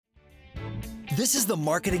This is the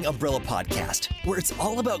Marketing Umbrella Podcast, where it's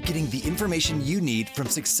all about getting the information you need from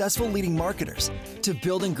successful leading marketers to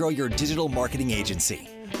build and grow your digital marketing agency.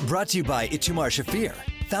 Brought to you by Itamar Shafir,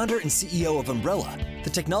 founder and CEO of Umbrella, the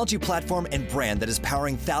technology platform and brand that is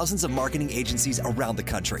powering thousands of marketing agencies around the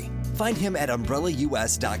country. Find him at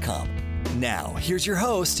umbrellaus.com. Now, here's your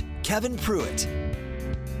host, Kevin Pruitt.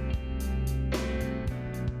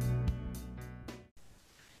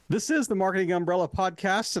 This is the Marketing Umbrella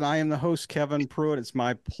Podcast, and I am the host, Kevin Pruitt. It's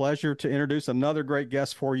my pleasure to introduce another great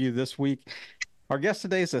guest for you this week. Our guest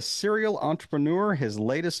today is a serial entrepreneur. His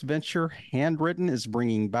latest venture, Handwritten, is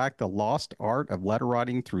bringing back the lost art of letter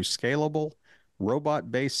writing through scalable,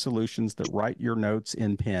 robot-based solutions that write your notes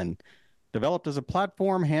in pen. Developed as a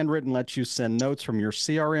platform, Handwritten lets you send notes from your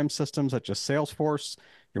CRM systems such as Salesforce,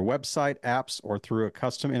 your website, apps, or through a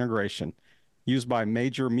custom integration. Used by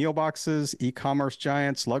major meal boxes, e-commerce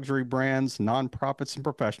giants, luxury brands, nonprofits, and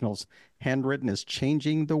professionals, Handwritten is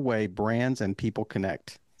changing the way brands and people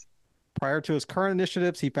connect. Prior to his current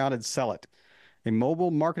initiatives, he founded Sell It, a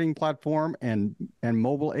mobile marketing platform and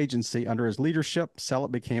mobile agency. Under his leadership, Sell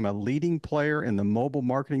It became a leading player in the mobile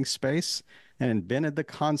marketing space and invented the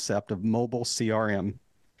concept of mobile CRM.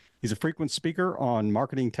 He's a frequent speaker on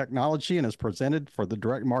marketing technology and is presented for the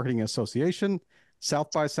Direct Marketing Association,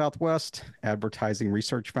 South by Southwest, Advertising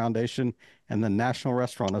Research Foundation, and the National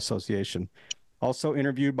Restaurant Association. Also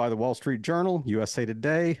interviewed by the Wall Street Journal, USA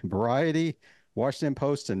Today, Variety, Washington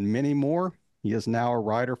Post, and many more. He is now a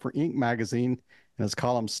writer for Inc. magazine and his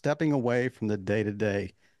column Stepping Away from the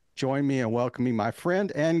Day-to-Day. Join me in welcoming my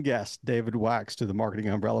friend and guest, David Wachs, to the Marketing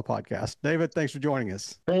Umbrella Podcast. David, thanks for joining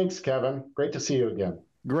us. Thanks, Kevin. Great to see you again.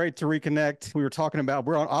 Great to reconnect. We were talking about,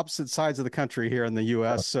 we're on opposite sides of the country here in the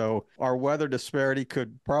U.S., so our weather disparity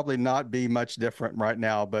could probably not be much different right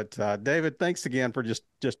now. But David, thanks again for just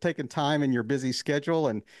taking time in your busy schedule.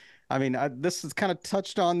 And I mean, this has kind of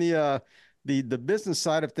touched on the business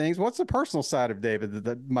side of things. What's the personal side of David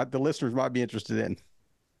that the listeners might be interested in?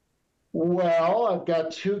 Well, I've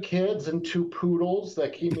got 2 kids and 2 poodles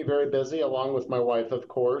that keep me very busy, along with my wife, of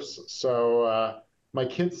course. So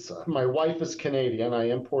my wife is Canadian.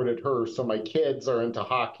 I imported her, so my kids are into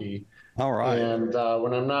hockey. All right. And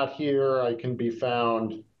when I'm not here, I can be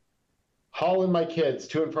found hauling my kids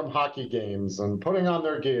to and from hockey games and putting on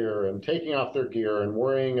their gear and taking off their gear and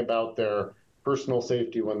worrying about their personal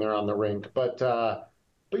safety when they're on the rink. But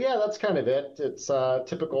yeah, that's kind of it. It's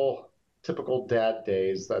typical dad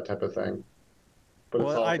days, that type of thing. But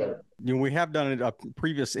it's all good. We have done a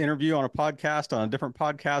previous interview on a podcast, on a different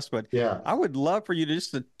podcast, but yeah, I would love for you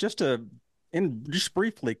to just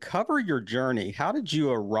briefly cover your journey. How did you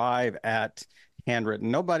arrive at Handwritten?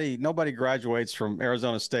 Nobody graduates from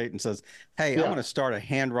Arizona State and says, "Hey, I'm going to start a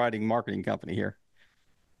handwriting marketing company here."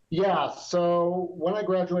 Yeah. So when I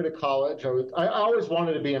graduated college, I always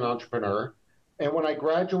wanted to be an entrepreneur, and when I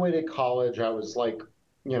graduated college, I was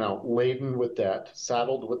laden with debt,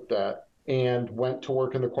 saddled with debt, and went to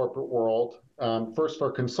work in the corporate world, first for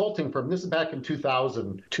a consulting firm. This is back in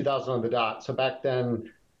 2000 on the dot. So back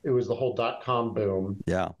then, it was the whole .com boom.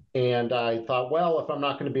 Yeah. And I thought, well, if I'm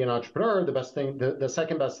not going to be an entrepreneur, the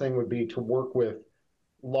second best thing would be to work with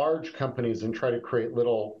large companies and try to create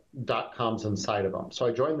little .coms inside of them. So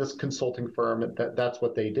I joined this consulting firm. That's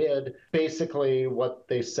what they did. Basically, what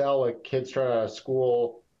they sell, like kids straight out of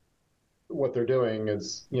school, what they're doing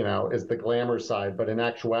is the glamour side, but in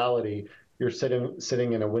actuality, you're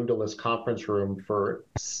sitting in a windowless conference room for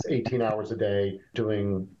 18 hours a day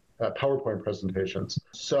doing PowerPoint presentations.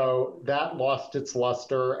 So that lost its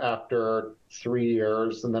luster after 3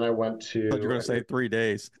 years, and then I went to. But you're going to say 3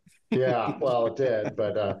 days. Yeah, well, it did,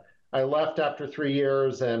 but I left after 3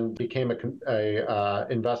 years and became a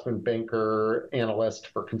investment banker analyst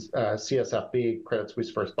for CSFB, Credit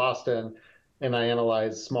Suisse First Boston. And I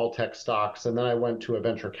analyzed small tech stocks. And then I went to a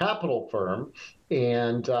venture capital firm,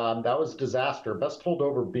 and that was a disaster, best told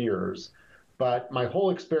over beers. But my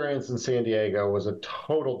whole experience in San Diego was a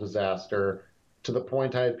total disaster, to the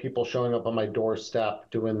point I had people showing up on my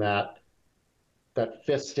doorstep doing that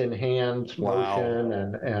fist in hand motion.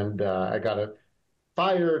 And I got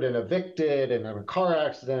fired and evicted and in a car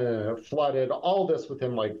accident and it flooded, all this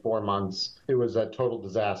within 4 months. It was a total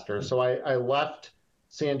disaster. So I left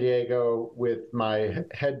San Diego with my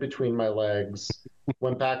head between my legs,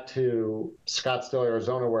 went back to Scottsdale,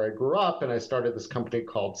 Arizona, where I grew up, and I started this company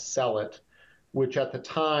called Sell It, which at the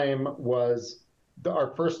time was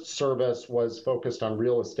our first service was focused on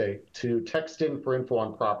real estate, to text in for info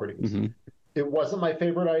on properties. Mm-hmm. It wasn't my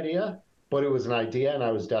favorite idea, but it was an idea, and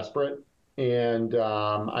I was desperate, and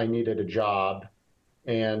I needed a job.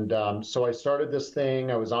 And so I started this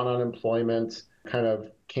thing. I was on unemployment, kind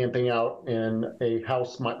of camping out in a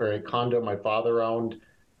house or a condo my father owned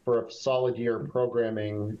for a solid year,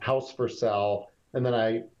 programming House for Sale. And then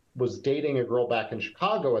I was dating a girl back in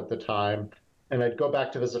Chicago at the time, and I'd go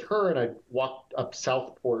back to visit her, and I'd walk up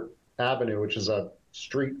Southport Avenue, which is a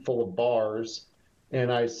street full of bars.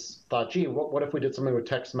 And I thought, gee, what if we did something with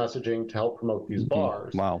text messaging to help promote these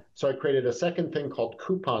bars? Wow. So I created a second thing called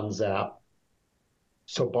Coupon Zap,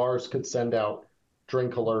 so bars could send out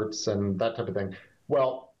drink alerts and that type of thing.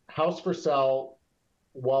 Well, House for Sale,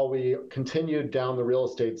 while we continued down the real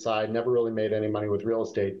estate side, never really made any money with real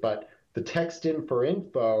estate, but the text in for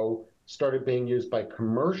info started being used by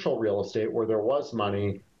commercial real estate where there was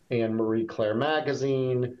money, and Marie Claire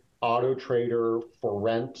Magazine, Auto Trader, For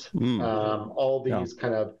Rent, all these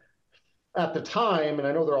kind of, at the time, and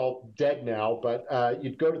I know they're all dead now, but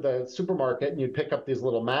you'd go to the supermarket and you'd pick up these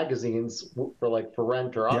little magazines for like For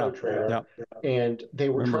Rent or Auto Trader, and they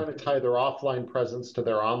were trying to tie their offline presence to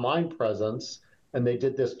their online presence. And they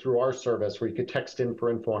did this through our service where you could text in for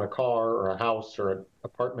info on a car or a house or an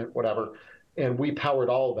apartment, whatever. And we powered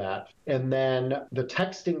all of that. And then the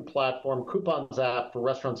texting platform, Coupon Zap for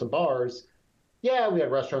restaurants and bars, yeah, we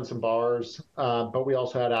had restaurants and bars, but we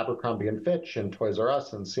also had Abercrombie and Fitch and Toys R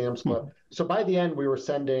Us and Sam's Club. So by the end, we were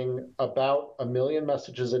sending about 1 million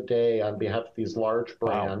messages a day on behalf of these large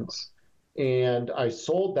brands. Wow. And I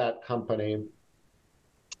sold that company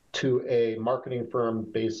to a marketing firm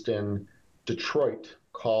based in Detroit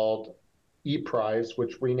called ePrize,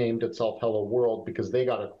 which renamed itself Hello World because they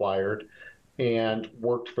got acquired, and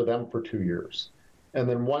worked for them for 2 years. And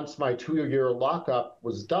then once my 2-year lockup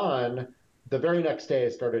was done, the very next day I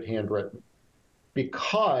started Handwritten,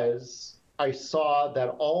 because I saw that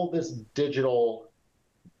all this digital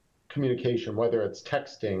communication, whether it's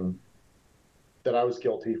texting that I was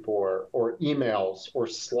guilty for, or emails, or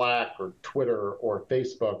Slack, or Twitter, or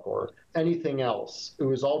Facebook, or anything else, it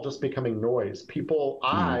was all just becoming noise.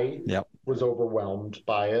 I was overwhelmed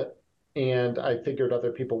by it, and I figured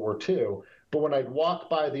other people were too. But when I'd walk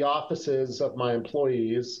by the offices of my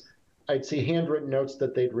employees, I'd see handwritten notes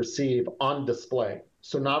that they'd receive on display.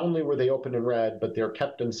 So not only were they open and read, but they're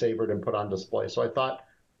kept and savored and put on display. So I thought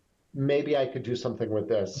maybe I could do something with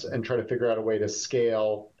this and try to figure out a way to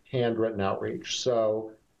scale handwritten outreach.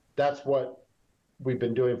 So that's what we've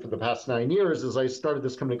been doing for the past 9 years. Is I started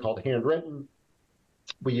this company called Handwritten.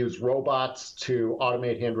 We use robots to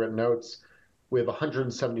automate handwritten notes. We have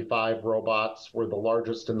 175 robots. We're the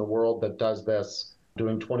largest in the world that does this,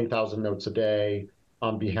 doing 20,000 notes a day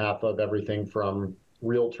on behalf of everything from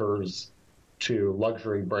realtors to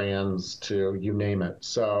luxury brands to you name it.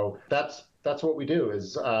 So that's what we do.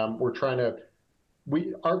 Is we're trying to.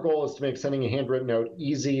 Our goal is to make sending a handwritten note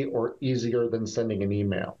easy or easier than sending an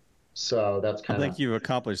email. So that's kind of. I think you've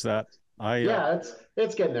accomplished that.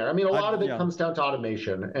 It's getting there. I mean, a lot of it comes down to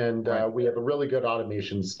automation, and we have a really good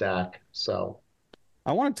automation stack. So.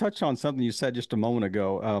 I want to touch on something you said just a moment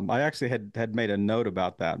ago. I actually had made a note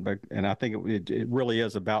about that, and I think it really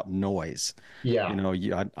is about noise. Yeah.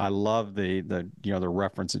 I love the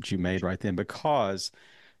reference that you made right then, because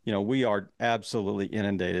we are absolutely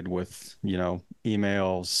inundated with,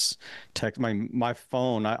 emails, text. My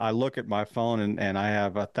phone, I look at my phone and I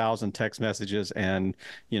have 1,000 text messages, and,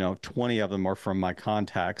 20 of them are from my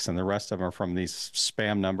contacts, and the rest of them are from these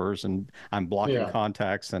spam numbers, and I'm blocking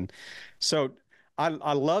contacts. And so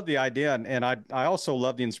I love the idea, and I also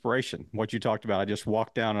love the inspiration, what you talked about. I just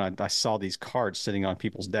walked down and I saw these cards sitting on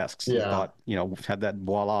people's desks. And thought, had that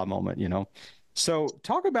voila moment, So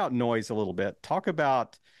talk about noise a little bit. Talk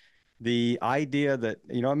about the idea that,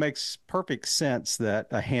 it makes perfect sense that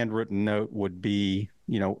a handwritten note would be,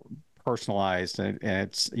 personalized, and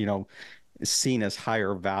it's, seen as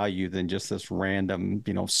higher value than just this random,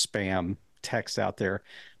 spam text out there.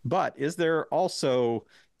 But is there also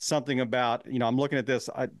something about, I'm looking at this,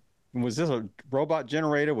 was this a robot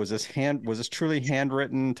generated? Was this truly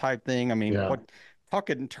handwritten type thing? I mean, talk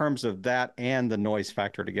in terms of that and the noise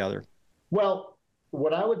factor together. Well,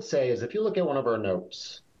 what I would say is if you look at one of our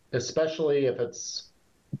notes, especially if it's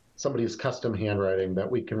somebody's custom handwriting that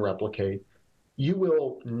we can replicate, you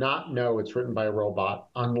will not know it's written by a robot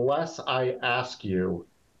unless I ask you,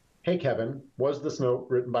 hey, Kevin, was this note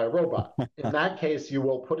written by a robot? In that case, you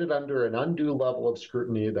will put it under an undue level of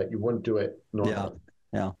scrutiny that you wouldn't do it normally.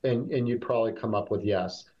 Yeah. And you'd probably come up with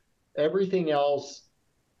yes. Everything else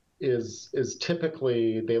is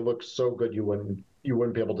typically, they look so good you wouldn't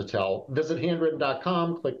be able to tell. Visit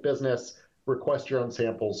handwritten.com, click business, request your own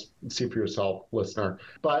samples, and see for yourself, listener.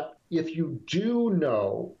 But if you do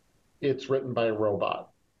know it's written by a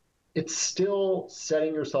robot, it's still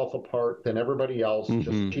setting yourself apart than everybody else,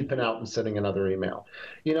 just keeping out and sending another email.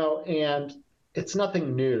 And it's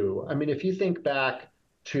nothing new. I mean, if you think back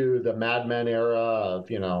to the Mad Men era of,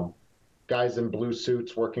 guys in blue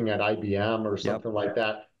suits working at IBM or Yep. something like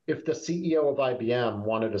that, if the CEO of IBM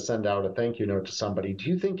wanted to send out a thank you note to somebody, do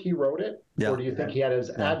you think he wrote it? Yeah. Or do you think he had his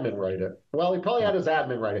Yeah. admin write it? Well, he probably Yeah. had his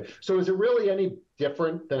admin write it. So is it really any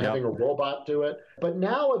different than having a robot do it? But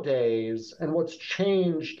nowadays, and what's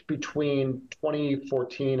changed between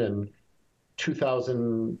 2014 and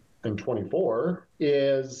 2024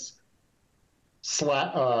 is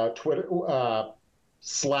Twitter,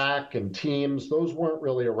 Slack and Teams. Those weren't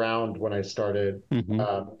really around when I started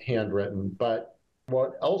handwritten. But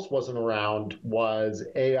what else wasn't around was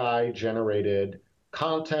AI generated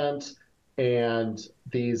content and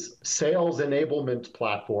these sales enablement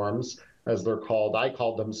platforms, as they're called. I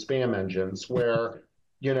called them spam engines, where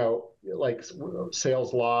like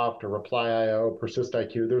SalesLoft or Reply.io,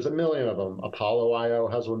 PersistIQ, there's a million of them. Apollo.io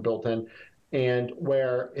has one built in, and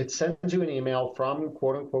where it sends you an email from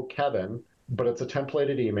quote unquote Kevin, but it's a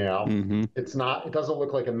templated email. It's not, it doesn't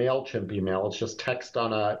look like a MailChimp email. It's just text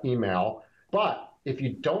on an email. But if you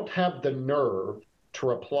don't have the nerve to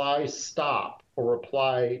reply stop or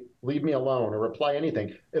reply leave me alone or reply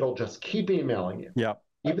anything, it'll just keep emailing you. Yep.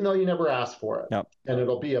 Even though you never asked for it. Yep. And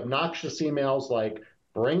it'll be obnoxious emails like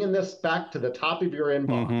bringing this back to the top of your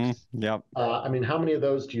inbox. Yep. I mean, how many of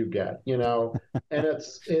those do you get? And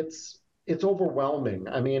it's overwhelming.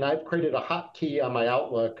 I mean, I've created a hotkey on my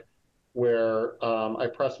Outlook where I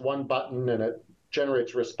press one button and it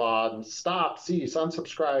generates response, stop, cease,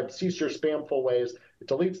 unsubscribe, cease your spamful ways. It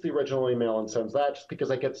deletes the original email and sends that, just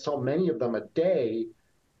because I get so many of them a day,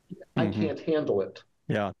 I can't handle it.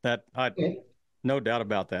 Yeah, no doubt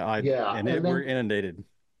about that. We're inundated.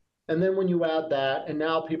 And then when you add that, and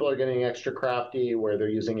now people are getting extra crafty where they're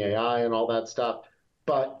using AI and all that stuff.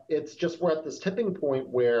 But it's just, we're at this tipping point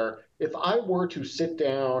where if I were to sit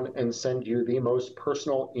down and send you the most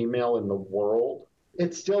personal email in the world,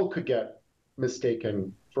 it still could get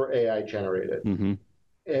mistaken for AI generated.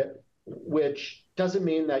 Which doesn't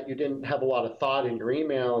mean that you didn't have a lot of thought in your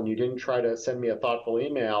email and you didn't try to send me a thoughtful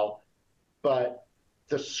email. But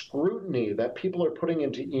the scrutiny that people are putting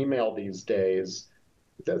into email these days,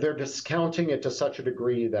 they're discounting it to such a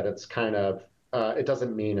degree that it's kind of, it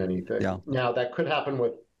doesn't mean anything. Yeah. Now, that could happen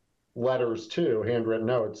with letters too, handwritten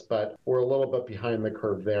notes, but we're a little bit behind the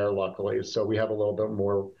curve there, luckily. So we have a little bit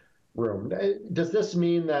more room. Does this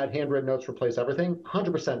mean that handwritten notes replace everything?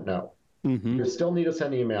 100% no. You still need to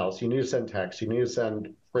send emails. You need to send text. You need to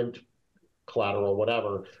send print collateral,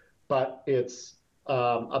 whatever. But it's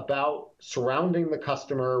about surrounding the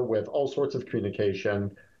customer with all sorts of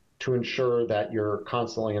communication to ensure that you're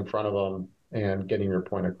constantly in front of them and getting your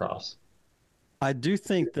point across. I do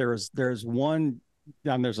think there's one,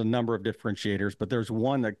 and there's a number of differentiators, but there's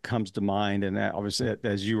one that comes to mind. And that, obviously,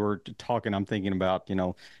 as you were talking, I'm thinking about,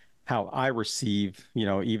 how I receive,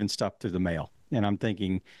 even stuff through the mail. And I'm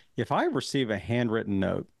thinking, if I receive a handwritten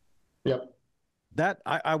note, that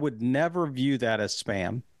I would never view that as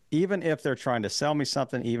spam, even if they're trying to sell me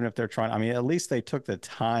something, even if they're trying, I mean, at least they took the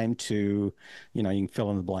time to, you can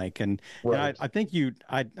fill in the blank. And I think you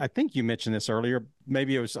mentioned this earlier.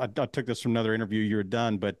 Maybe it was, I took this from another interview you were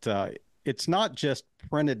done, but it's not just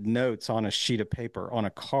printed notes on a sheet of paper, on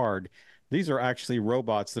a card. These are actually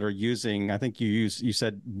robots that are using, I think you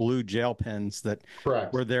said blue gel pens that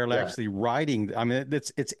where they're actually writing. I mean,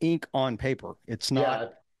 it's ink on paper. It's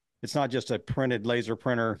not just a printed laser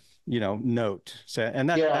printer, note. So, and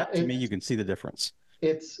that to me, you can see the difference.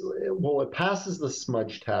 It passes the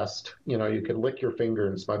smudge test. You could lick your finger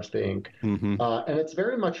and smudge the ink. And it's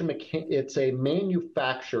very much it's a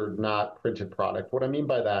manufactured, not printed product. What I mean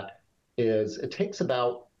by that is it takes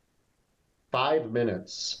about 5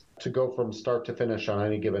 minutes to go from start to finish on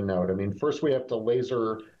any given note. I mean, first we have to we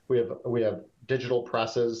have digital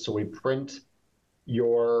presses, so we print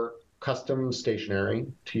your custom stationery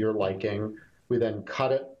to your liking. We then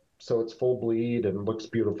cut it so it's full bleed and looks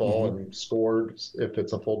beautiful and scored if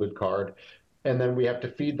it's a folded card. And then we have to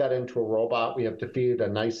feed that into a robot. We have to feed a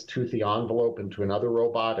nice toothy envelope into another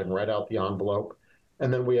robot and write out the envelope.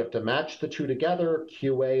 And then we have to match the two together,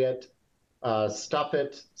 QA it, stuff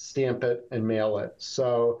it, stamp it, and mail it.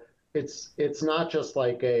 So it's not just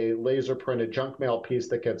like a laser printed junk mail piece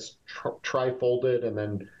that gets tri-folded and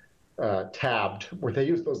then tabbed, where they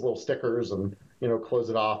use those little stickers and close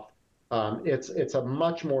it off. It's a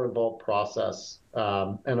much more involved process,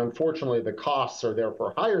 and unfortunately, the costs are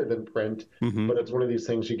therefore higher than print. But it's one of these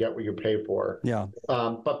things you get what you pay for. Yeah.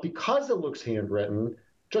 But because it looks handwritten,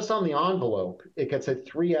 just on the envelope, it gets a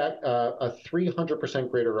 300%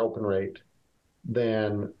 greater open rate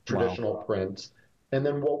than traditional print. And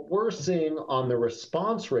then what we're seeing on the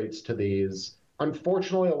response rates to these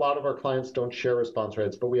unfortunately, a lot of our clients don't share response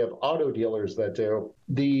rates, but we have auto dealers that do.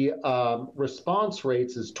 The response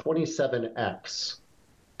rates is 27x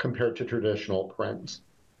compared to traditional print,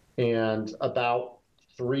 and about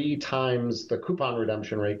 3 times the coupon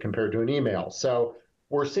redemption rate compared to an email. So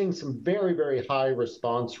we're seeing some very, very high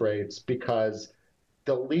response rates because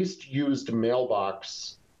the least used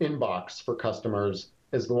mailbox inbox for customers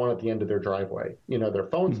is the one at the end of their driveway. Their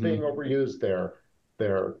phone's being overused,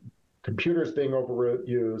 their computers being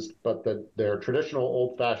overused, but their traditional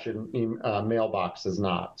old-fashioned mailbox is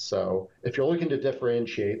not. So if you're looking to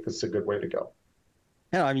differentiate, this is a good way to go.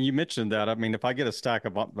 Yeah, I mean, you mentioned that. I mean, if I get a stack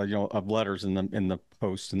of of letters in the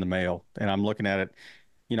post in the mail, and I'm looking at it,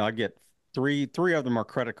 I get three of them are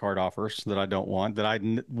credit card offers that I don't want, that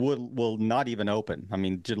will not even open. I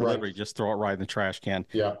mean, literally just throw it right in the trash can.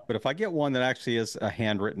 Yeah. But if I get one that actually is a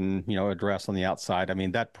handwritten, address on the outside, I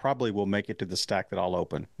mean, that probably will make it to the stack that I'll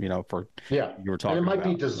open. For Yeah, you were talking and it might about.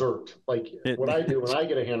 be dessert. Like what I do when I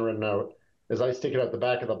get a handwritten note is I stick it at the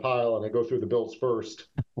back of the pile and I go through the bills first.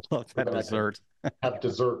 Love that dessert. Have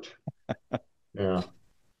dessert. Yeah.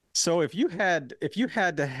 So if you had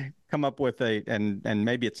to come up with and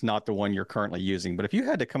maybe it's not the one you're currently using, but if you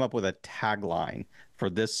had to come up with a tagline for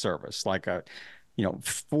this service, like a,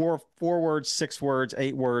 4 words, 6 words,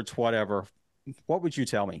 8 words, whatever, what would you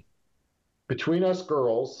tell me? Between us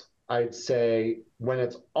girls, I'd say when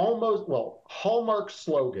it's Hallmark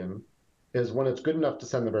slogan is when it's good enough to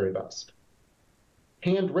send the very best.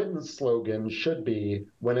 Handwritten slogan should be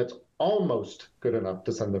when it's almost good enough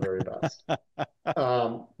to send the very best.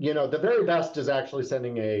 The very best is actually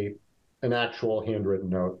sending an actual handwritten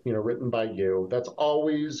note, written by you. That's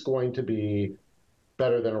always going to be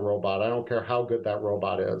better than a robot. I don't care how good that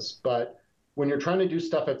robot is. But when you're trying to do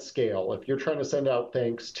stuff at scale, if you're trying to send out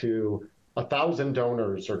thanks to 1,000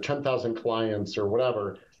 donors or 10,000 clients or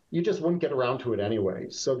whatever, you just wouldn't get around to it anyway.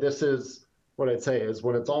 So this is what I'd say is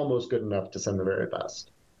when it's almost good enough to send the very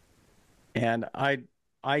best. And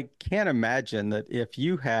I can't imagine that if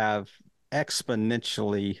you have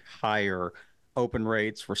exponentially higher open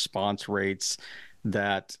rates, response rates,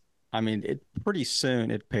 that, I mean, pretty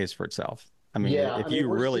soon it pays for itself. I mean, if you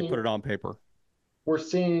really put it on paper. We're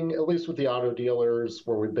seeing, at least with the auto dealers,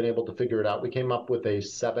 where we've been able to figure it out, we came up with a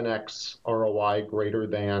 7x ROI greater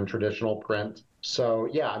than traditional print. So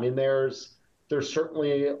yeah, I mean, there's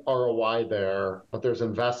certainly ROI there, but there's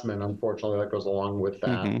investment, unfortunately, that goes along with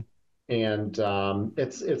that. And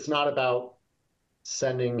it's not about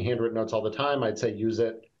sending handwritten notes all the time. I'd say use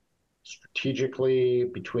it strategically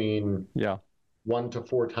between 1 to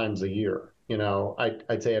 4 times a year.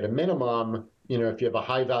 I'd say at a minimum, if you have a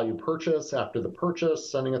high value purchase, after the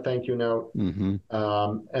purchase, sending a thank you note.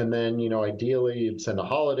 And then, ideally, you'd send a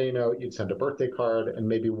holiday note, you'd send a birthday card, and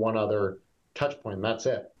maybe one other touch point, and that's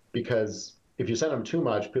it. Because if you send them too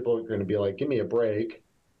much, people are going to be like, give me a break.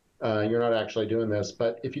 You're not actually doing this.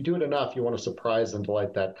 But if you do it enough, you want to surprise and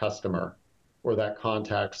delight that customer or that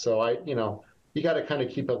contact. So you got to kind of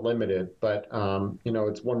keep it limited, but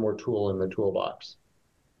it's one more tool in the toolbox.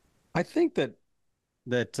 I think that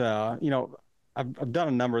I've done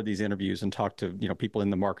a number of these interviews and talked to people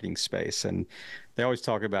in the marketing space, and they always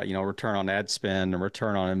talk about return on ad spend and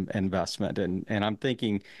return on investment, and I'm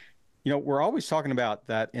thinking, we're always talking about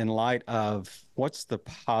that in light of what's the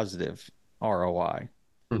positive ROI.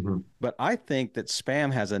 But I think that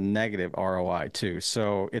spam has a negative ROI too.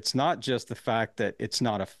 So it's not just the fact that it's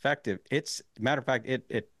not effective. It's, matter of fact,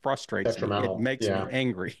 it frustrates me. It makes me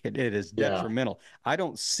angry. It is detrimental. I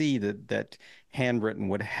don't see that handwritten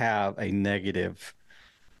would have a negative,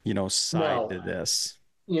 side to this.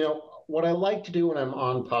 What I like to do when I'm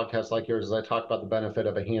on podcasts like yours is I talk about the benefit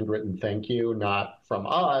of a handwritten thank you, not from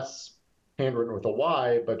us, handwritten with a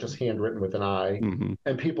Y, but just handwritten with an I.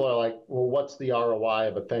 And people are like, well, what's the ROI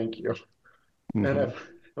of a thank you? And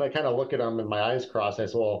I kind of look at them and my eyes cross. I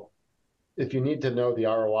say, well, if you need to know the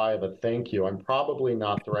ROI of a thank you, I'm probably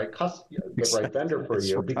not the right right vendor for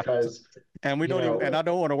you, because and we don't even, and I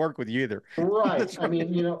don't want to work with you either. Right. I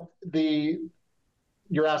mean,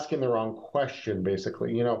 you're asking the wrong question,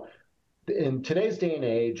 basically. In today's day and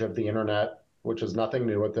age of the internet, which is nothing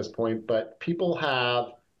new at this point, but people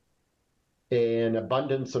have an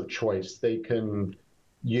abundance of choice. They can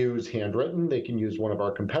use handwritten, they can use one of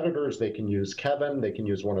our competitors, they can use Kevin, they can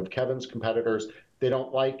use one of Kevin's competitors. They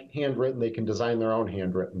don't like handwritten, they can design their own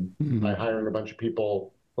handwritten by hiring a bunch of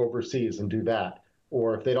people overseas and do that.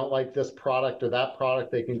 Or if they don't like this product or that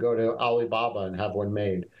product, they can go to Alibaba and have one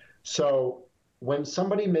made. So when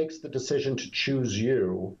somebody makes the decision to choose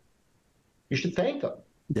you, you should thank them.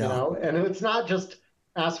 And it's not just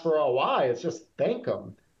ask for ROI, it's just thank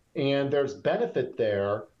them. And there's benefit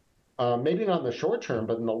there maybe not in the short term,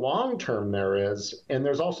 but in the long term there is. And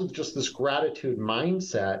there's also just this gratitude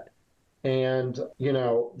mindset. And,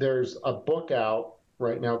 there's a book out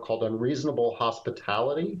right now called Unreasonable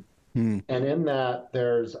Hospitality. And in that,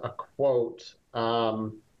 there's a quote,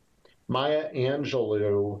 Maya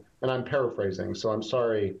Angelou, and I'm paraphrasing, so I'm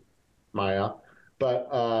sorry, Maya,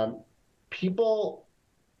 but people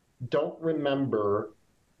don't remember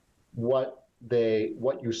what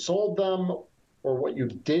you sold them or what you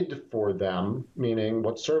did for them, meaning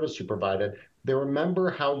what service you provided. They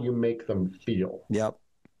remember how you make them feel. Yep.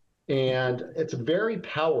 And it's very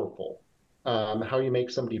powerful, how you make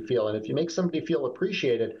somebody feel. And if you make somebody feel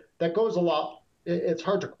appreciated, that goes a lot. It's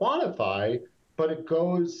hard to quantify, but it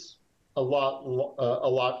goes a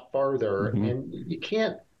lot farther. And you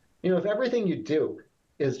can't, if everything you do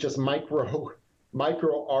is just micro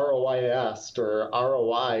ROIS or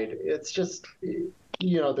ROI'd, it's just,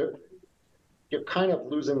 you're kind of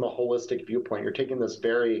losing the holistic viewpoint. You're taking this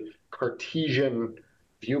very Cartesian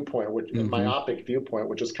viewpoint, which myopic viewpoint,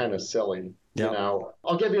 which is kind of silly. Yep.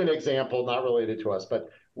 I'll give you an example, not related to us,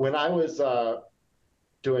 but when I was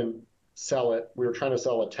doing Sell It, we were trying to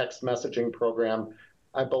sell a text messaging program.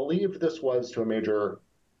 I believe this was to a major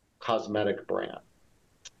cosmetic brand.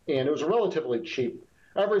 And it was relatively cheap.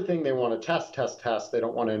 Everything they want to test. They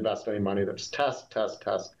don't want to invest any money. They just test.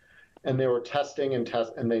 And they were testing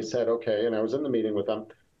and they said, okay, and I was in the meeting with them,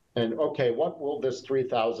 and okay, what will this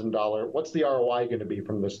 $3,000, what's the ROI going to be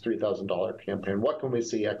from this $3,000 campaign? What can we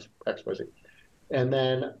see, X, Y, Z? And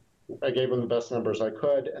then I gave them the best numbers I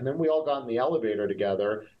could, and then we all got in the elevator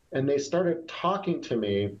together, and they started talking to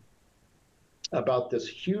me about this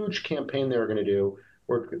huge campaign they were going to do,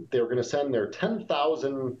 where they were going to send their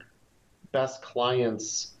 10,000 best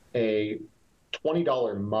clients a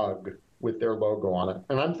 $20 mug with their logo on it.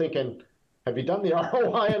 And I'm thinking, have you done the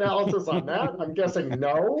ROI analysis on that? I'm guessing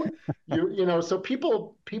no. So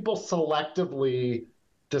people selectively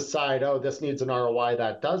decide, oh, this needs an ROI,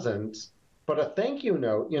 that doesn't. But a thank you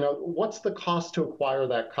note, what's the cost to acquire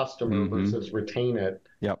that customer versus retain it?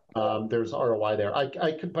 Yep. There's ROI there. I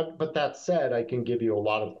could, but that said, I can give you a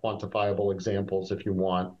lot of quantifiable examples if you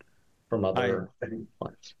want from other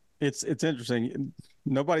clients. It's interesting.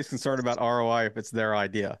 Nobody's concerned about ROI if it's their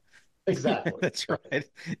idea. Exactly. That's right.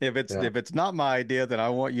 If it's not my idea, then I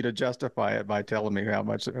want you to justify it by telling me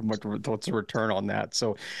what's the return on that.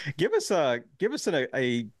 So give us a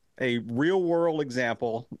real world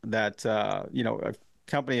example that a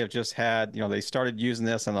company have just had, they started using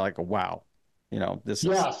this and they're like, wow, this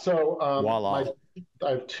is so voila. I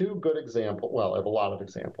have two good examples. Well, I have a lot of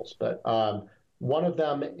examples, but one of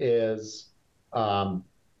them is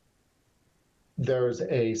there's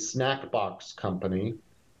a snack box company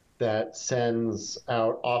that sends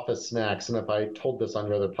out office snacks. And if I told this on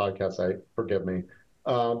your other podcast, forgive me.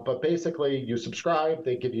 But basically, you subscribe.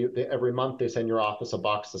 They give you every month. They send your office a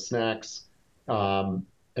box of snacks, and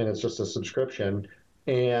it's just a subscription.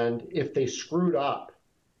 And if they screwed up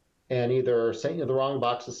and either sent you the wrong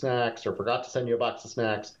box of snacks or forgot to send you a box of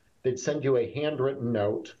snacks, they'd send you a handwritten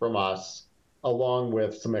note from us, along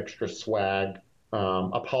with some extra swag,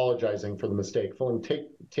 apologizing for the mistake,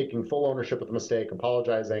 taking full ownership of the mistake,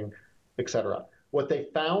 apologizing, etc. What they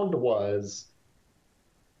found was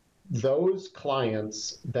those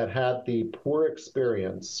clients that had the poor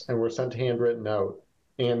experience and were sent a handwritten note,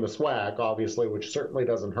 and the swag, obviously, which certainly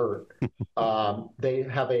doesn't hurt, they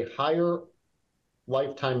have a higher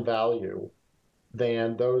lifetime value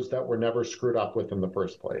than those that were never screwed up with in the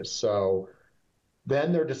first place. So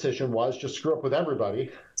then their decision was just screw up with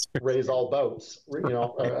everybody, raise all boats,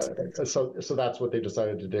 so that's what they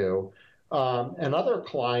decided to do. Another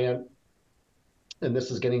client, and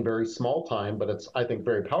this is getting very small time, but it's, I think,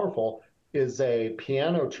 very powerful, is a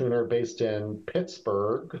piano tuner based in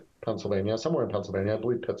Pittsburgh, Pennsylvania, somewhere in Pennsylvania, I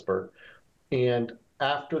believe Pittsburgh. And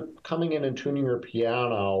after coming in and tuning your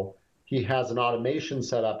piano, he has an automation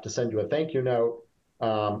set up to send you a thank you note.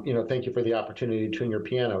 Thank you for the opportunity to tune your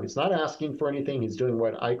piano. He's not asking for anything. He's doing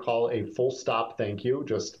what I call a full stop thank you,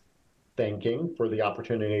 just thanking for the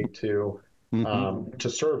opportunity to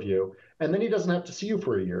serve you. And then he doesn't have to see you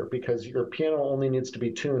for a year because your piano only needs to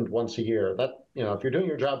be tuned once a year. That, if you're doing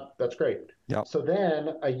your job, that's great. Yep. So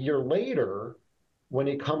then a year later, when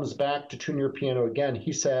he comes back to tune your piano again,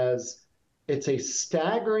 he says it's a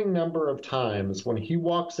staggering number of times when he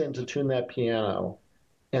walks in to tune that piano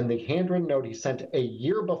and the handwritten note he sent a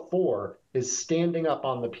year before is standing up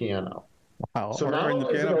on the piano. Wow. So or in the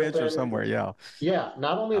piano bench or somewhere, yeah. Yeah,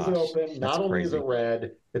 not only is it open, not only is it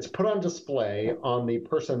read, it's put on display on the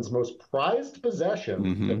person's most prized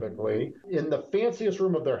possession, typically, in the fanciest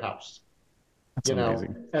room of their house. That's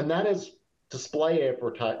amazing. And that is display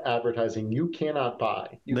advertising you cannot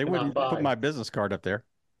buy. You They cannot wouldn't put buy. my business card up there.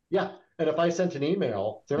 Yeah. And if I sent an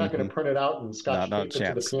email, they're not going to print it out and scotch Not a tape it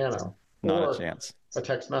to the chance. piano Not a or chance. a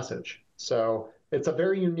text message. So it's a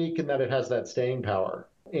very unique in that it has that staying power.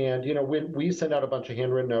 And, when we send out a bunch of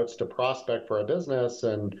handwritten notes to prospect for a business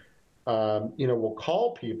and, we'll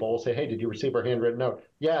call people, say, hey, did you receive our handwritten note?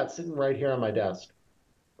 Yeah, it's sitting right here on my desk.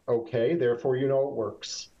 Okay, therefore, it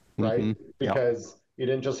works, right? Because you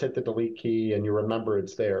didn't just hit the delete key and you remember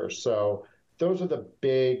it's there. So those are the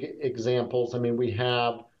big examples. I mean, we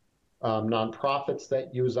have nonprofits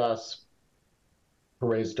that use us to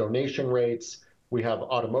raise donation rates. We have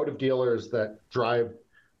automotive dealers that drive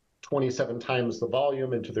 27 times the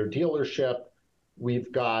volume into their dealership.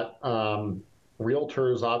 We've got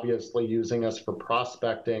realtors obviously using us for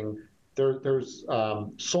prospecting. There's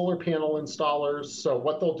solar panel installers. So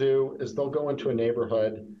what they'll do is they'll go into a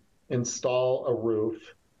neighborhood, install a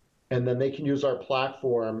roof, and then they can use our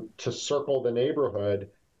platform to circle the neighborhood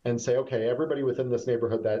and say, okay, everybody within this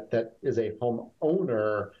neighborhood that is a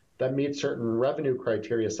homeowner that meets certain revenue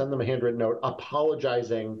criteria, send them a handwritten note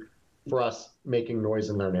apologizing for us making noise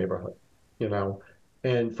in their neighborhood,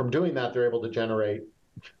 And from doing that, they're able to generate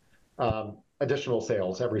additional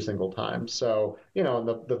sales every single time. So, and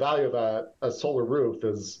the value of a solar roof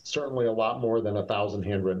is certainly a lot more than 1,000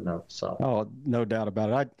 handwritten notes. So, oh, no doubt about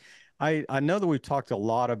it. I know that we've talked a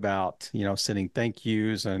lot about, sending thank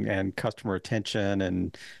yous and customer attention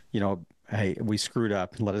and, hey, we screwed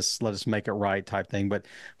up. Let us make it right type thing. But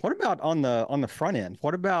what about on the front end?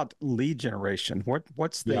 What about lead generation?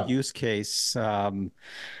 What's the use case?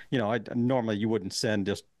 Normally you wouldn't send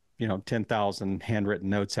just 10,000 handwritten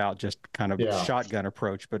notes out, just kind of shotgun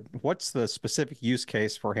approach. But what's the specific use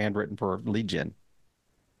case for handwritten for lead gen?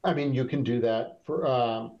 I mean, you can do that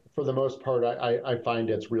for the most part. I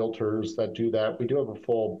find it's realtors that do that. We do have a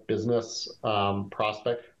full business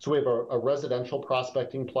prospect. So we have a residential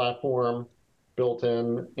prospecting platform built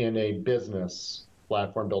in and a business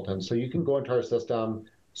platform built in. So you can go into our system,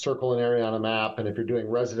 circle an area on a map, and if you're doing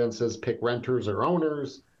residences, pick renters or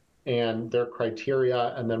owners and their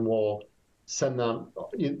criteria, and then we'll send them,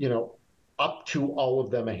 up to all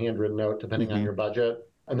of them a handwritten note, depending on your budget.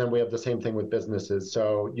 And then we have the same thing with businesses.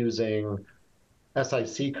 So using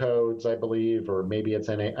SIC codes, I believe, or maybe it's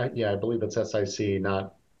I believe it's SIC,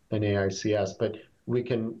 not NAICS, but we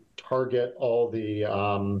can target all the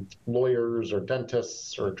lawyers or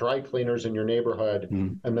dentists or dry cleaners in your neighborhood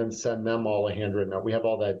and then send them all a handwritten note. We have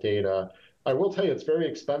all that data. I will tell you, it's very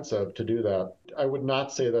expensive to do that. I would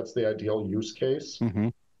not say that's the ideal use case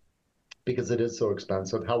because it is so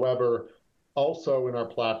expensive. However, also in our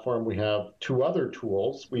platform, we have two other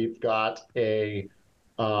tools. We've got a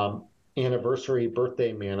anniversary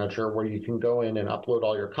birthday manager where you can go in and upload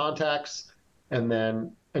all your contacts, and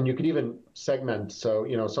you can even segment.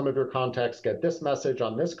 So, some of your contacts get this message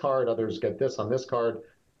on this card, others get this on this card,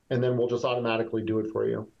 and then we'll just automatically do it for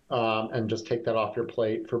you and just take that off your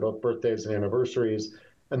plate for both birthdays and anniversaries.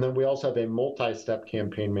 And then we also have a multi-step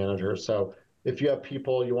campaign manager. So if you have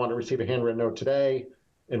people you want to receive a handwritten note today,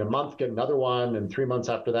 in a month, get another one, and 3 months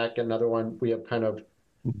after that, get another one. We have kind of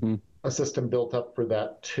a system built up for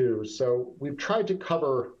that too. So we've tried to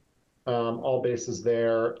cover all bases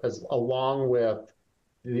there, along with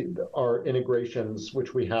our integrations,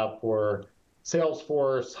 which we have for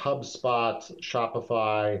Salesforce, HubSpot,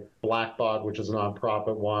 Shopify, Blackbaud, which is a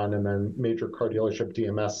nonprofit one, and then major car dealership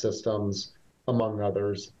DMS systems, among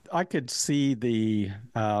others. I could see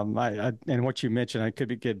and what you mentioned, it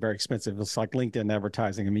could get very expensive. It's like LinkedIn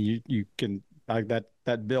advertising. I mean, you can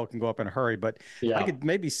that bill can go up in a hurry, but I could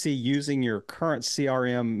maybe see using your current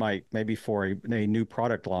CRM, maybe for a new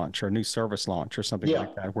product launch or a new service launch or something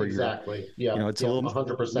like that, where exactly. It's a little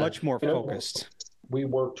 100%. much more focused. We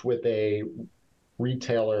worked with a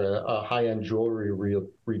retailer, a high-end jewelry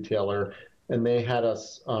retailer, and they had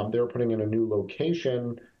us. They were putting in a new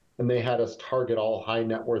location. And they had us target all high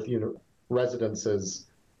net worth residences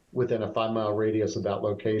within a 5-mile radius of that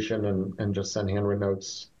location and just send handwritten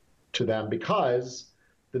notes to them because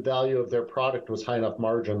the value of their product was high enough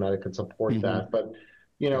margin that it could support that. But,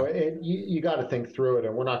 you got to think through it,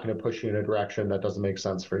 and we're not going to push you in a direction that doesn't make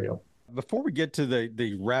sense for you. Before we get to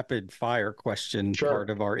the rapid fire question part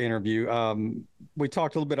of our interview, we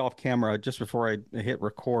talked a little bit off camera just before I hit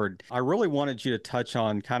record. I really wanted you to touch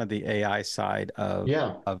on kind of the AI side of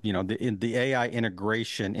the AI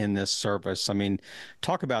integration in this service. I mean,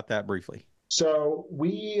 talk about that briefly. So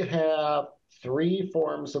we have 3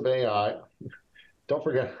 forms of AI. Don't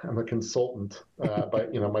forget, I'm a consultant,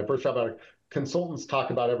 but my first job, consultants talk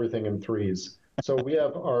about everything in threes. So we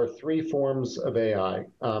have our 3 forms of AI.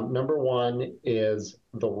 Number 1 is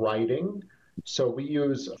the writing. So we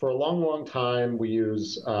use, for a long, long time, we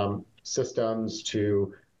use systems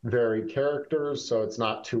to vary characters. So it's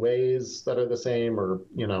not two A's that are the same, or,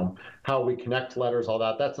 how we connect letters, all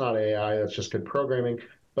that. That's not AI, that's just good programming.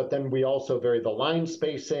 But then we also vary the line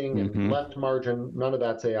spacing and left margin. None of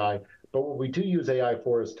that's AI. But what we do use AI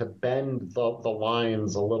for is to bend the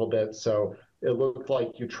lines a little bit. So it looked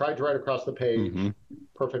like you tried to write across the page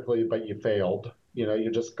perfectly, but you failed. You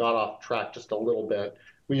just got off track just a little bit.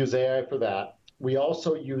 We use AI for that. We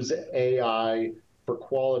also use AI for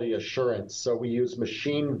quality assurance. So we use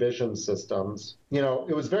machine vision systems.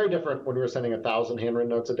 It was very different when we were sending 1,000 handwritten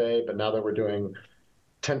notes a day, but now that we're doing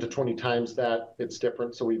 10 to 20 times that, it's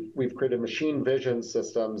different. So we've created machine vision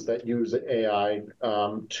systems that use AI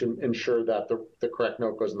to ensure that the correct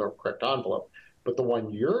note goes in the correct envelope. But the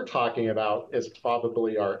one you're talking about is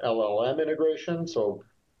probably our LLM integration, so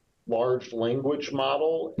large language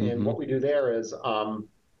model. And what we do there is,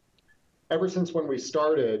 ever since when we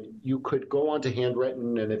started, you could go onto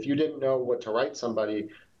handwritten, and if you didn't know what to write somebody,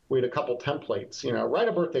 we had a couple templates. Write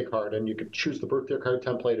a birthday card, and you could choose the birthday card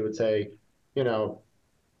template. It would say,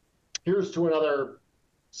 here's to another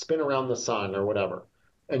spin around the sun or whatever.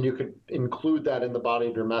 And you could include that in the body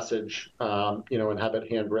of your message, and have it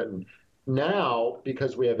handwritten. Now,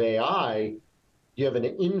 because we have AI, you have an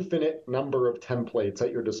infinite number of templates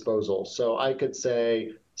at your disposal. So I could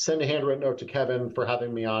say, send a handwritten note to Kevin for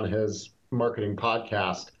having me on his marketing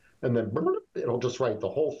podcast. And then it'll just write the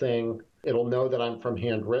whole thing. It'll know that I'm from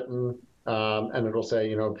Handwritten. And it'll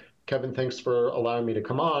say, Kevin, thanks for allowing me to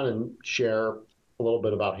come on and share a little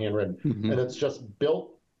bit about Handwritten. And it's just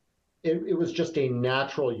built. It was just a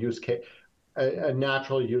natural use case, a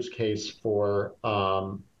natural use case for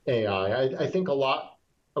AI. I think a lot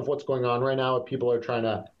of what's going on right now, people are trying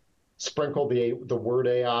to sprinkle the word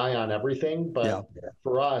AI on everything, but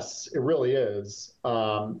for us, it really is.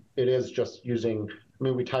 It is just using.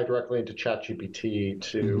 We tie directly into ChatGPT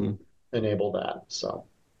to enable that. So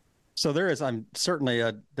there is, I'm certainly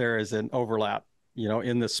there is an overlap,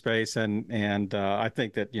 in this space, and I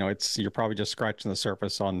think that you're probably just scratching the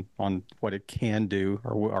surface on what it can do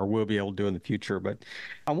or will be able to do in the future. But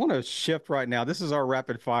I want to shift right now. This is our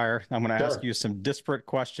rapid fire. I'm going to ask you some disparate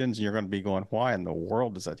questions, and you're going to be going, "Why in the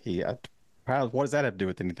world does that what does that have to do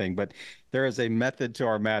with anything?" But there is a method to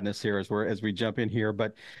our madness here as we jump in here.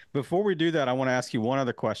 But before we do that, I want to ask you one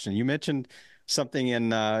other question. You mentioned something in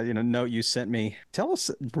note you sent me. Tell us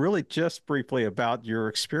really just briefly about your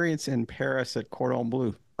experience in Paris at Cordon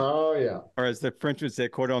Bleu. Oh yeah, or as the French would say,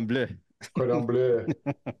 Cordon Bleu. Cordon Bleu.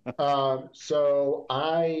 So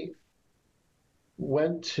I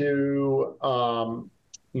went to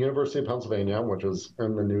University of Pennsylvania, which is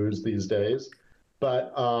in the news these days,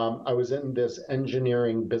 but I was in this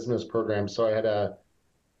engineering business program. So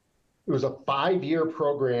it was a 5-year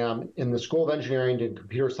program in the School of Engineering, did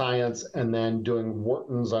computer science, and then doing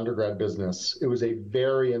Wharton's undergrad business. It was a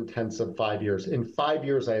very intensive 5 years. In 5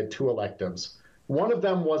 years, I had 2 electives. One of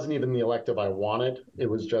them wasn't even the elective I wanted. It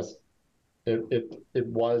was just, it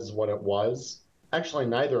was what it was. Actually,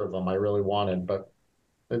 neither of them I really wanted, but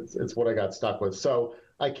it's what I got stuck with. So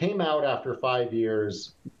I came out after 5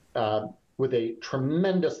 years with a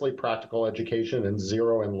tremendously practical education and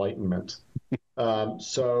zero enlightenment.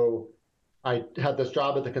 So I had this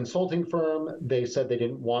job at the consulting firm. They said they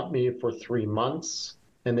didn't want me for 3 months,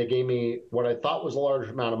 and they gave me what I thought was a large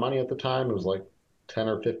amount of money at the time. It was like 10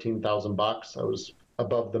 or 15,000 bucks. I was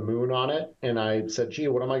above the moon on it, and I said, "Gee,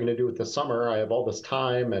 what am I going to do with this summer? I have all this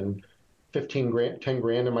time and 10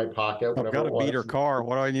 grand in my pocket, whatever it was. I've got a beater car.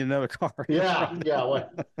 What do I need another car?" Yeah.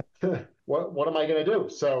 What am I going to do?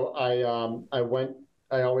 So I went.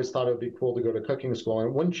 I always thought it would be cool to go to cooking school,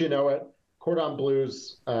 and wouldn't you know it, Cordon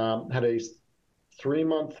Bleu's had a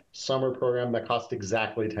 3-month summer program that cost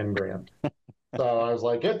exactly 10 grand. So I was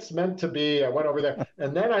like, it's meant to be. I went over there,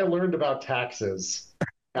 and then I learned about taxes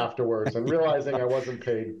afterwards, and realizing I wasn't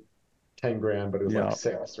paid 10 grand, but it was like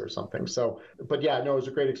 6 or something. So, but yeah, no, it was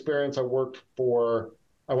a great experience. I went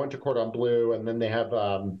to Cordon Bleu, and then they have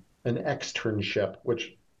an externship,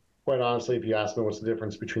 which quite honestly, if you ask me what's the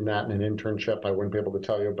difference between that and an internship, I wouldn't be able to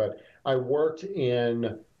tell you. But I worked for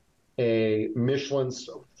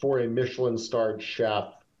a Michelin-starred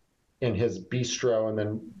chef in his bistro, and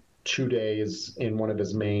then 2 days in one of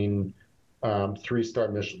his main 3-star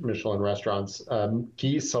Michelin restaurants,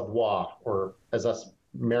 Guy Savoy, or as us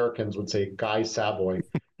Americans would say, Guy Savoy.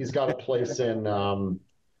 He's got a place in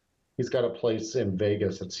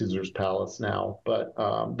Vegas at Caesar's Palace now. But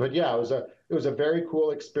yeah, it was a very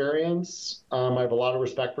cool experience. I have a lot of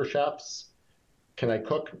respect for chefs. Can I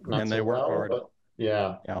cook? Not and so they work well, hard. but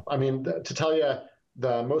yeah. I mean, to tell you,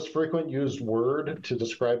 the most frequent used word to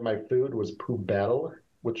describe my food was poubelle,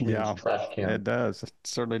 which means Yeah, trash it can. does. It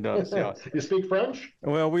certainly does. Yeah. You speak French?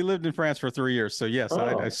 Well, we lived in France for 3 years, so yes,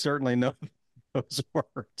 I Oh, certainly know those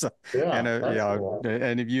words, and yeah, that's yeah, cool.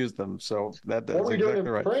 and have used them. So What that's were you doing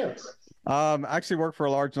exactly in right. France? I actually work for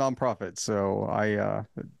a large nonprofit, so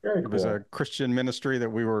Very it was a cool. Christian ministry that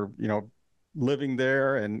we were, living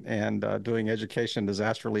there and doing education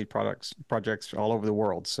disaster relief projects all over the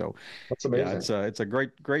world. So That's yeah, amazing. it's a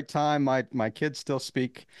great time. My kids still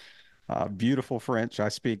speak beautiful French. I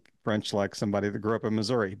speak French like somebody that grew up in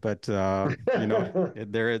Missouri, but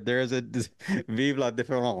there is a vive la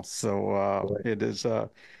différence. So it is.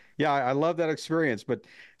 Yeah, I love that experience. But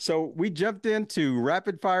so we jumped into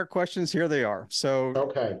rapid fire questions. Here they are. So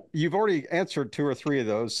Okay. you've already answered two or three of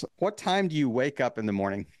those. What time do you wake up in the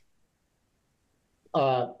morning?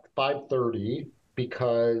 5:30,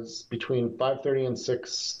 because between 5:30 and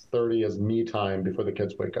 6:30 is me time before the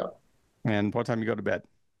kids wake up. And what time you go to bed?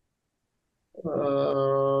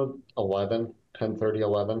 11, 10:30,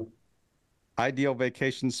 11. Ideal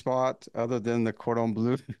vacation spot other than the Cordon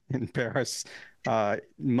Bleu in Paris.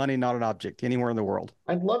 Money not an object anywhere in the world.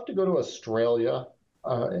 I'd love to go to Australia,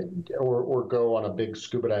 uh, or go on a big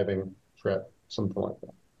scuba diving trip, something like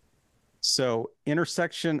that. So,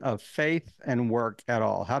 intersection of faith and work at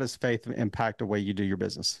all. How does faith impact the way you do your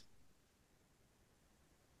business?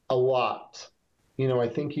 A lot. I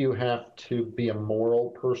think you have to be a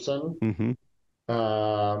moral person, Mm-hmm.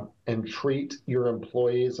 and treat your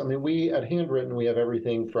employees. I mean, we at Handwritten, we have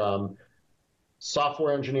everything from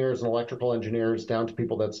software engineers and electrical engineers down to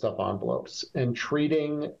people that stuff envelopes, and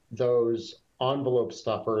treating those envelope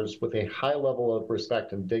stuffers with a high level of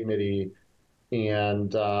respect and dignity.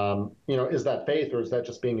 And, is that faith or is that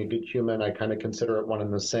just being a good human? I kind of consider it one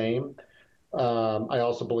and the same. I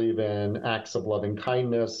also believe in acts of loving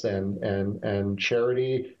kindness and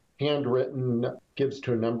charity. Handwritten gives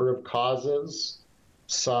to a number of causes.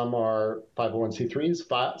 Some are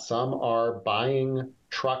 501c3s, some are buying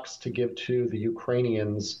trucks to give to the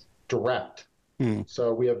Ukrainians direct. Mm.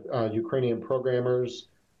 So we have Ukrainian programmers,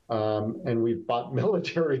 and we've bought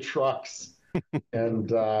military trucks and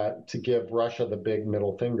to give Russia the big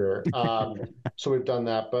middle finger. So we've done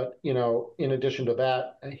that. But, in addition to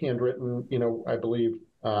that, Handwritten, I believe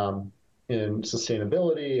in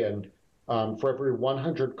sustainability. And for every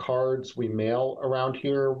 100 cards we mail around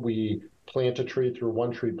here, we plant a tree through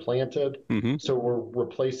One Tree Planted. Mm-hmm. So we're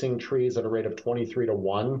replacing trees at a rate of 23 to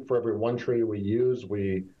 1. For every one tree we use,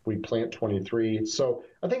 we plant 23. So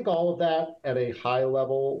I think all of that at a high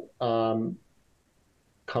level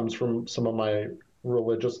comes from some of my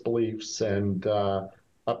religious beliefs and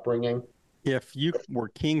upbringing. If you were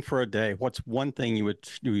king for a day, what's one thing you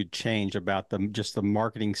would change about just the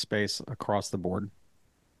marketing space across the board?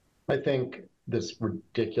 I think this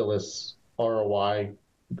ridiculous ROI,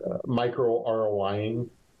 micro ROIing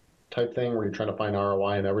type thing, where you're trying to find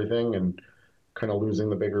ROI in everything and kind of losing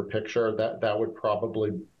the bigger picture. That would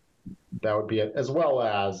be it, as well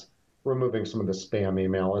as removing some of the spam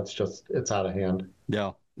email. It's out of hand.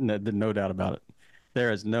 Yeah, no doubt about it.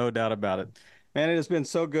 There is no doubt about it. Man, it has been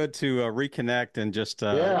so good to reconnect and just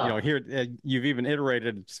Yeah. here you've even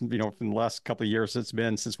iterated, from the last couple of years it's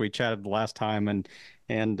been since we chatted the last time, and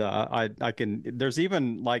I can there's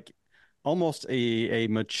even like almost a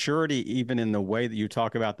maturity even in the way that you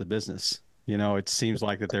talk about the business. It seems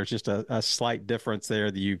like that there's just a slight difference there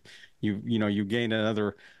that you gain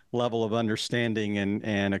another level of understanding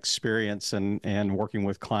and experience and working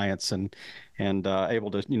with clients and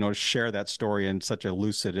able to share that story in such a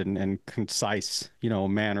lucid and concise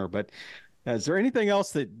manner. But is there anything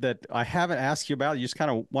else that I haven't asked you about? You just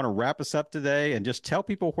kind of want to wrap us up today and just tell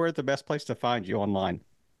people where the best place to find you online.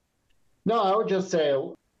 No, I would just say,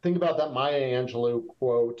 think about that Maya Angelou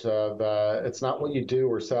quote of, it's not what you do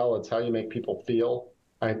or sell, it's how you make people feel.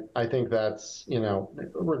 I think that's,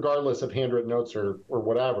 regardless of handwritten notes or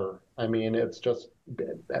whatever, I mean, it's just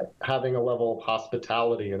having a level of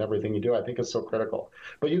hospitality in everything you do, I think is so critical.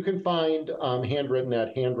 But you can find Handwritten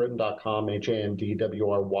at handwritten.com,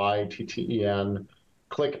 HANDWRYTTEN.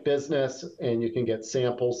 Click business and you can get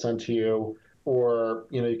samples sent to you, or,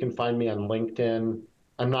 you can find me on LinkedIn.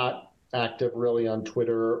 I'm not active really on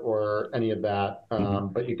Twitter or any of that,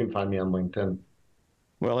 but you can find me on LinkedIn.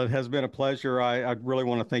 Well, it has been a pleasure. I really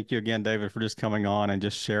want to thank you again, David, for just coming on and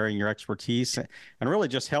just sharing your expertise and really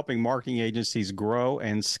just helping marketing agencies grow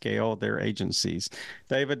and scale their agencies.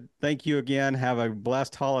 David, thank you again. Have a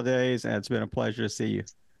blessed holidays, and it's been a pleasure to see you.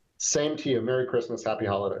 Same to you. Merry Christmas. Happy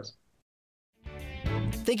holidays.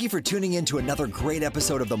 Thank you for tuning in to another great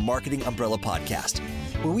episode of the Marketing Umbrella Podcast,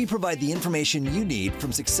 where we provide the information you need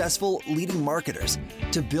from successful leading marketers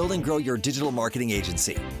to build and grow your digital marketing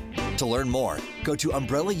agency. To learn more, go to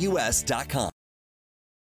umbrellaus.com.